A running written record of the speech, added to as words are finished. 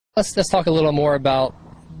Let's talk a little more about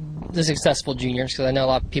the successful juniors, because I know a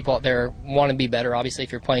lot of people out there want to be better. Obviously,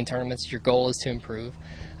 if you're playing tournaments, your goal is to improve.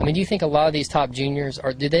 I mean, do you think a lot of these top juniors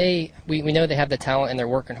we know they have the talent and they're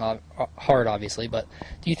working hard, obviously, but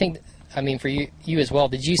do you think, I mean, for you as well,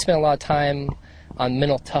 did you spend a lot of time on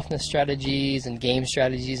mental toughness strategies and game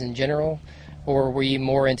strategies in general, or were you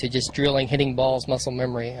more into just drilling, hitting balls, muscle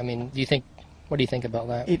memory? I mean, what do you think about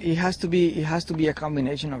that? It has to be a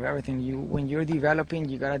combination of everything. When you're developing,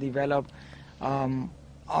 you gotta develop.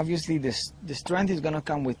 Obviously, the strength is gonna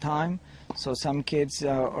come with time. So some kids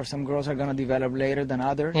or some girls are gonna develop later than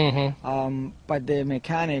others. But the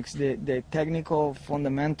mechanics, the technical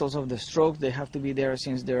fundamentals of the stroke, they have to be there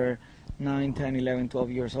since they're 9, 10, 11,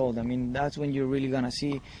 12 years old. I mean, that's when you're really gonna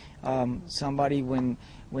see somebody when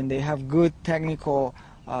they have good technical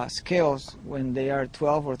skills. When they are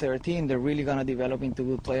 12 or 13, they're really going to develop into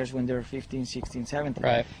good players when they're 15, 16, 17.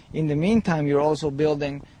 Right. In the meantime, you're also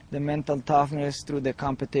building the mental toughness through the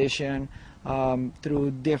competition,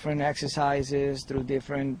 through different exercises, through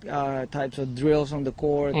different types of drills on the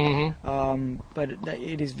court. But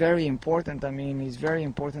it is very important. I mean, it's very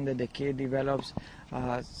important that the kid develops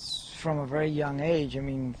from a very young age. I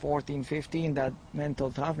mean, 14, 15, that mental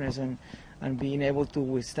toughness and being able to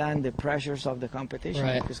withstand the pressures of the competition.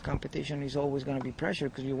 Right. Because competition is always going to be pressure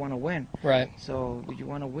because you want to win. Right. So if you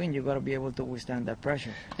want to win, you got to be able to withstand that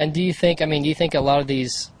pressure. And do you think a lot of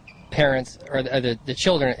these parents, or the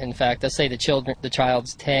children, in fact, let's say the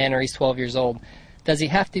child's 10 or he's 12 years old, does he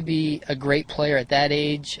have to be a great player at that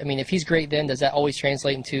age? I mean, if he's great then, does that always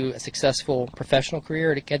translate into a successful professional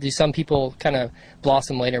career? Or do some people kind of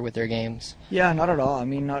blossom later with their games? Yeah, not at all. I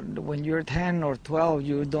mean, when you're 10 or 12,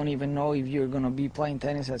 you don't even know if you're going to be playing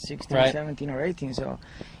tennis at 16, right. 17, or 18. So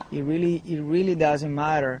it really doesn't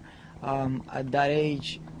matter at that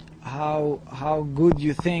age how good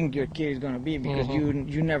you think your kid is going to be, because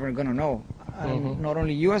you're never going to know. And not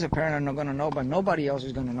only you as a parent are not going to know, but nobody else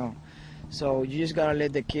is going to know. So you just gotta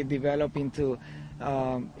let the kid develop into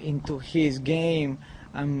his game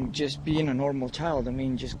and just being a normal child. I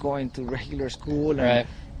mean, just going to regular school and right.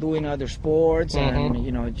 doing other sports and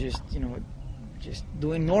just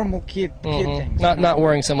doing normal kid things. Not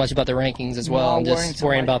worrying so much about the rankings as well, and just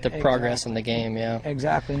worrying about the progress in the game. Yeah.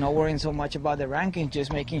 Exactly. Not worrying so much about the rankings,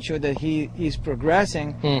 just making sure that he is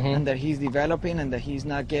progressing and that he's developing and that he's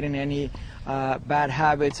not getting any bad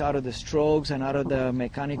habits out of the strokes and out of the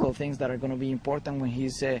mechanical things that are going to be important when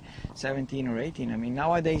he's 17 or 18. I mean,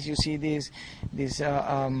 nowadays you see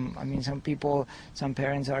I mean, some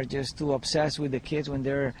parents are just too obsessed with the kids when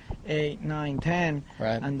they're 8, 9, 10,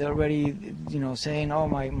 right. and they're already, saying, oh,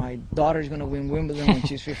 my daughter's going to win Wimbledon when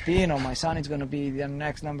she's 15, or my son is going to be the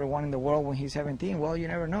next #1 in the world when he's 17. Well, you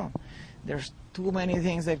never know. There's too many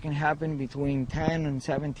things that can happen between 10 and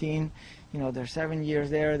 17. There's 7 years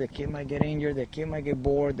there. The kid might get injured. The kid might get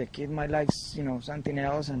bored. The kid might like, something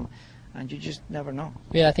else, and you just never know.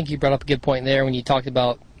 Yeah, I think you brought up a good point there when you talked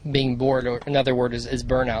about being bored, or another word is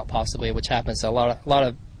burnout, possibly, which happens to a lot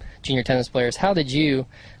of junior tennis players. How did you?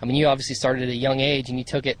 I mean, you obviously started at a young age and you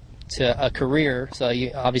took it to a career, so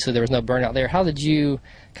obviously there was no burnout there. How did you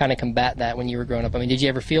kind of combat that when you were growing up? I mean, did you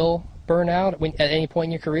ever feel burnout at any point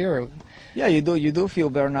in your career? Or? Yeah, you do feel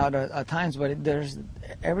burnout at times, but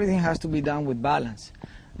everything has to be done with balance.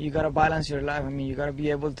 You got to balance your life. I mean, you got to be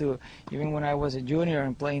able to, even when I was a junior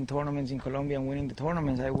and playing tournaments in Colombia and winning the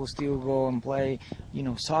tournaments, I will still go and play,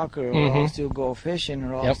 soccer, or I'll still go fishing,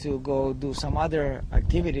 or I'll still go do some other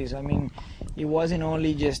activities. I mean, it wasn't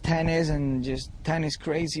only just tennis and just tennis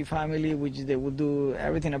crazy family, which they would do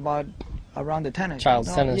everything around the tennis.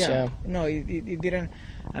 Child's tennis, yeah. No, it didn't.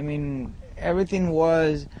 I mean, everything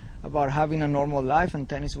was about having a normal life, and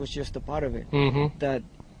tennis was just a part of it. That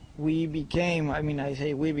we became, I mean, I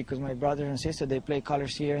say we because my brothers and sisters, they play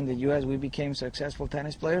college here in the U.S. We became successful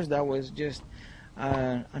tennis players. That was just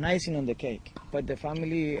an icing on the cake. But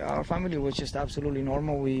our family was just absolutely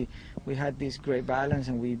normal. We had this great balance,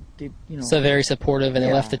 and we did, So very supportive, and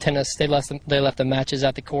they left the tennis, they left the matches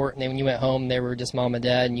at the court, and then when you went home, they were just mom and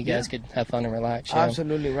dad, and you guys could have fun and relax.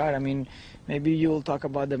 Absolutely right. I mean, maybe you'll talk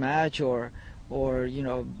about the match, or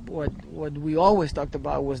what we always talked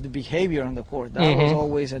about was the behavior on the court. That was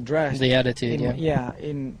always addressed. The attitude,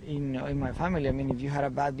 in my family. I mean, if you had a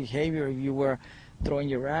bad behavior, if you were throwing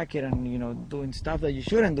your racket and doing stuff that you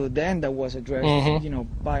shouldn't do, then that was addressed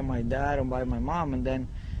by my dad or by my mom, and then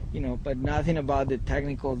but nothing about the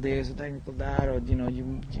technical this or technical that, or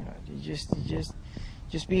you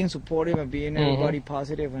just being supportive and being everybody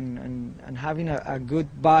positive and having a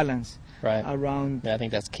good balance around. Yeah, I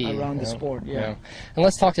think that's key around the sport. Yeah. And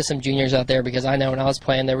let's talk to some juniors out there, because I know when I was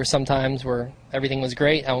playing, there were some times where everything was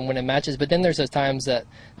great, I would win in matches, but then there's those times that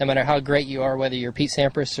no matter how great you are, whether you're Pete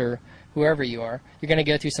Sampras or whoever you are, you're going to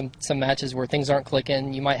go through some matches where things aren't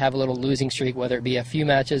clicking. You might have a little losing streak, whether it be a few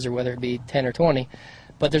matches or whether it be 10 or 20.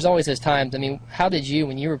 But there's always those times. I mean, how did you,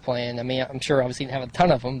 when you were playing, I mean, I'm sure obviously you didn't have a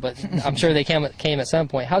ton of them, but I'm sure they came at some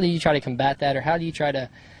point. How do you try to combat that, or how do you try to,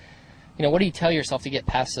 what do you tell yourself to get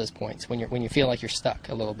past those points when you feel like you're stuck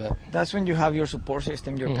a little bit? That's when you have your support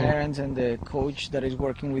system, your parents and the coach that is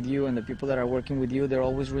working with you and the people that are working with you. They're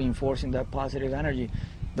always reinforcing that positive energy.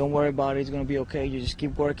 Don't worry about it. It's going to be okay. You just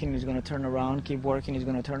keep working. It's going to turn around. Keep working. It's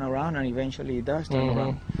going to turn around, and eventually it does turn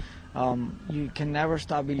around. You can never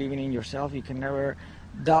stop believing in yourself. You can never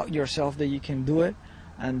doubt yourself that you can do it.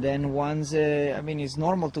 And then once, I mean, it's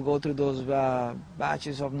normal to go through those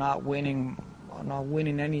batches of not winning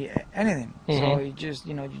anything. So you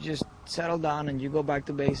just settle down and you go back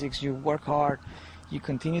to basics. You work hard. You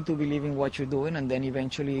continue to believe in what you're doing, and then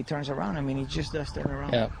eventually it turns around. I mean, it just does turn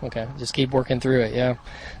around. Yeah, okay. Just keep working through it, yeah.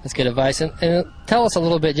 That's good advice. And tell us a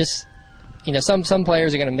little bit, just, some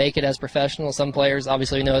players are going to make it as professionals. Some players,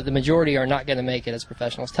 obviously, the majority are not going to make it as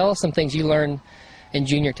professionals. Tell us some things you learned in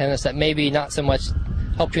junior tennis that maybe not so much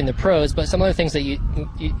helped you in the pros, but some other things that you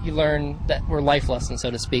learned that were life lessons, so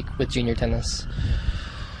to speak, with junior tennis.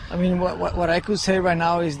 I mean, what I could say right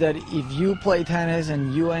now is that if you play tennis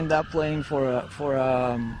and you end up playing for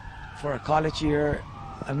a college year,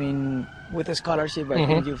 I mean, with a scholarship, I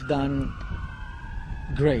think you've done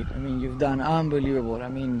great. I mean, you've done unbelievable. I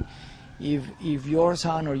mean, if your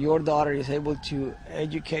son or your daughter is able to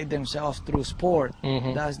educate themselves through sport,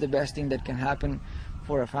 that's the best thing that can happen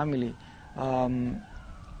for a family.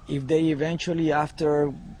 If they eventually,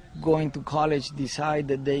 after going to college, decide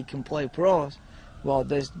that they can play pros, well,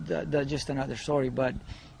 that's just another story. But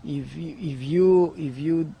if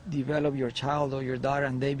you develop your child or your daughter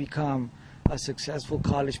and they become a successful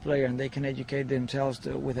college player and they can educate themselves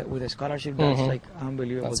with a scholarship, that's like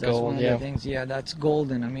unbelievable. That's gold, one of the things. Yeah, that's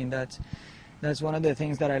golden. I mean, that's one of the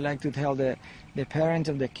things that I like to tell the parents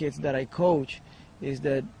of the kids that I coach, is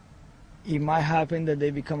that it might happen that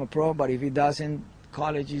they become a pro, but if it doesn't,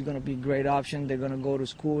 college is going to be a great option. They're going to go to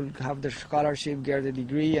school, have their scholarship, get a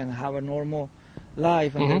degree, and have a normal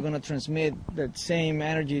life, and they're going to transmit that same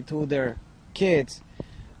energy to their kids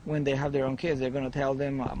when they have their own kids. They're going to tell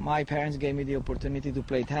them, my parents gave me the opportunity to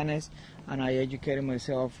play tennis, and I educated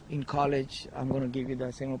myself in college. I'm going to give you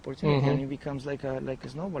that same opportunity, and it becomes like a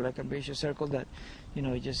snowball, like a vicious circle that,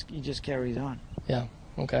 it just carries on. Yeah.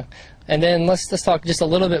 Okay. And then let's talk just a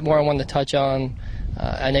little bit more. I wanted to touch on.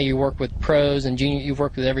 I know you work with pros and junior. You've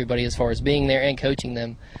worked with everybody as far as being there and coaching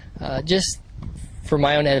them. Just for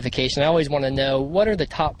my own edification, I always want to know, what are the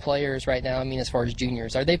top players right now? I mean, as far as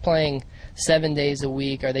juniors, are they playing 7 days a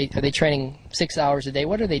week? Are they training 6 hours a day?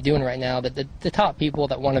 What are they doing right now? That the top people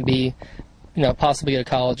that want to be, possibly go to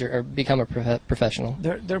college or become a professional.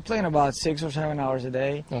 They're playing about 6 or 7 hours a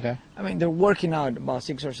day. Okay. I mean, they're working out about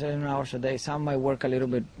 6 or 7 hours a day. Some might work a little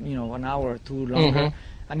bit, an hour or two longer.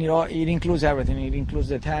 And it includes everything. It includes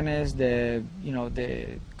the tennis, the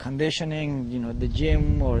conditioning, the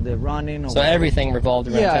gym or the running. Or so everything revolved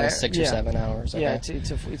around kind of 6 or 7 hours. Okay. Yeah,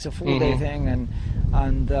 it's a full day thing,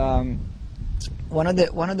 and one of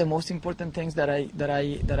the most important things that I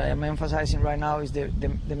am emphasizing right now is the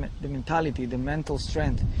mentality, the mental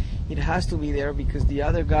strength. It has to be there, because the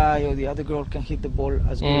other guy or the other girl can hit the ball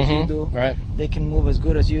as good as you do. Right. They can move as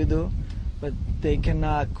good as you do, but they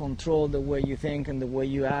cannot control the way you think and the way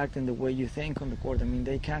you act and the way you think on the court. I mean,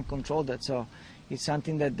 they can't control that. So it's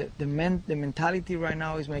something that the mentality right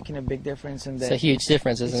now is making a big difference. And it's a huge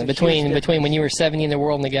difference, isn't it? Between when you were 70 in the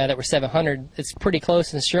world and the guy that were 700, it's pretty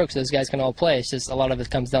close in strokes. Those guys can all play. It's just a lot of it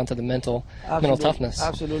comes down to the mental toughness.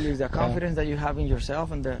 Absolutely, it's the confidence that you have in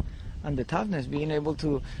yourself and the toughness, being able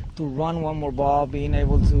to run one more ball, being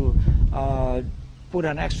able to put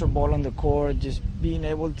an extra ball on the court, just being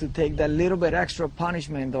able to take that little bit extra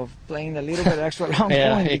punishment of playing a little bit extra long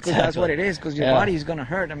point, because that's what it is, because your body is going to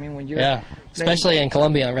hurt. I mean, when you're especially in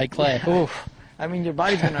Colombia on red clay. Oof. I mean, your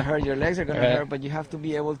body's going to hurt, your legs are going to hurt, but you have to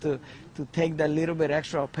be able to take that little bit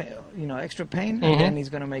extra pain, and then it's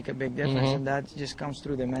going to make a big difference, and that just comes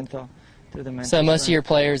through the mental. So most of your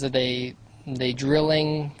players, are they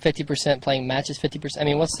drilling 50%, playing matches 50%? I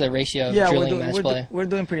mean, what's the ratio of drilling match play? We're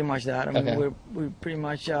doing pretty much that. I mean, we're pretty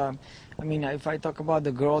much. I mean, if I talk about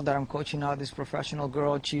the girl that I'm coaching now, this professional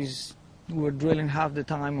girl, we're drilling half the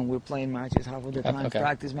time and we're playing matches half of the time.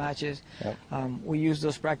 Practice matches. We use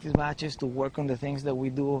those practice matches to work on the things that we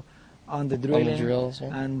do on the drilling, on the drills,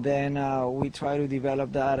 yeah. and then we try to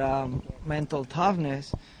develop that mental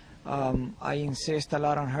toughness. I insist a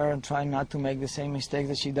lot on her and try not to make the same mistakes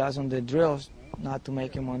that she does on the drills, not to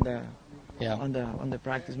make them on the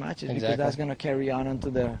practice matches, because that's going to carry on into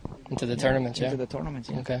the tournaments. Into the tournaments.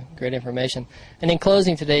 Yeah. Okay, great information. And in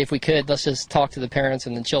closing today, if we could, let's just talk to the parents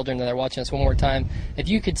and the children that are watching us one more time. If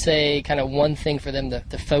you could say kind of one thing for them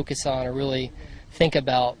to focus on or really think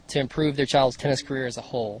about to improve their child's tennis career as a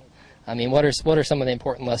whole, I mean, what are some of the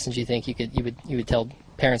important lessons you think you would tell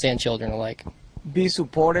parents and children alike? Be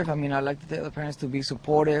supportive. I mean, I like to tell the parents to be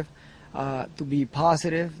supportive, to be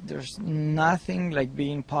positive. There's nothing like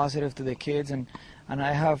being positive to the kids, and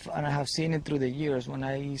I have seen it through the years. When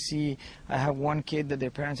I have one kid that their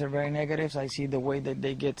parents are very negative, so I see the way that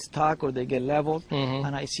they get stuck or they get leveled,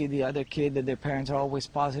 and I see the other kid that their parents are always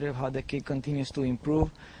positive, how the kid continues to improve,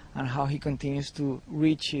 and how he continues to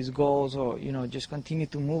reach his goals, or just continue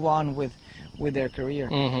to move on with their career.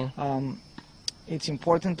 It's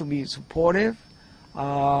important to be supportive.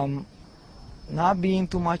 Not being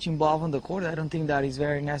too much involved on the court, I don't think that is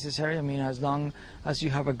very necessary. I mean, as long as you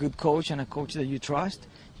have a good coach and a coach that you trust,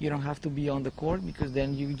 you don't have to be on the court, because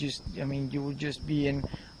then you would just be in,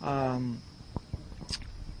 how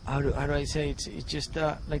do I say, it's just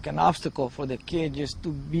like an obstacle for the kid just to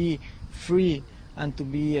be free and to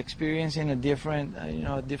be experiencing a different,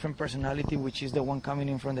 different personality, which is the one coming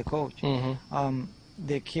in from the coach.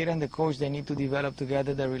 The kid and the coach, they need to develop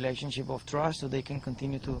together the relationship of trust so they can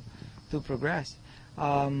continue to progress.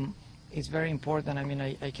 It's very important. I mean,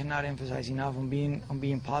 I cannot emphasize enough on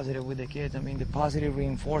being positive with the kids. I mean, the positive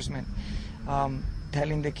reinforcement,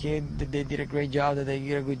 telling the kid that they did a great job, that they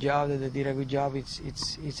did a good job, that they did a good job.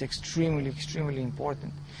 It's extremely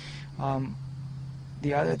important.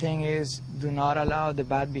 The other thing is, do not allow the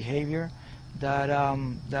bad behavior that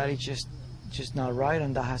is just not right,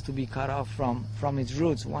 and that has to be cut off from its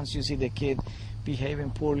roots. Once you see the kid behaving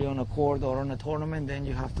poorly on a court or on a tournament, then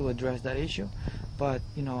you have to address that issue. But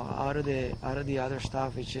out of the other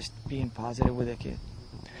stuff, it's just being positive with the kid.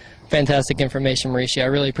 Fantastic information, Mauricio. I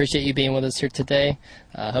really appreciate you being with us here today.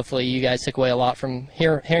 Hopefully you guys took away a lot from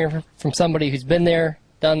hearing from somebody who's been there,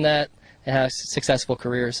 done that, and has a successful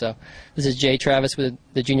career. So this is Jay Travis with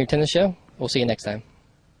the Junior Tennis Show. We'll see you next time.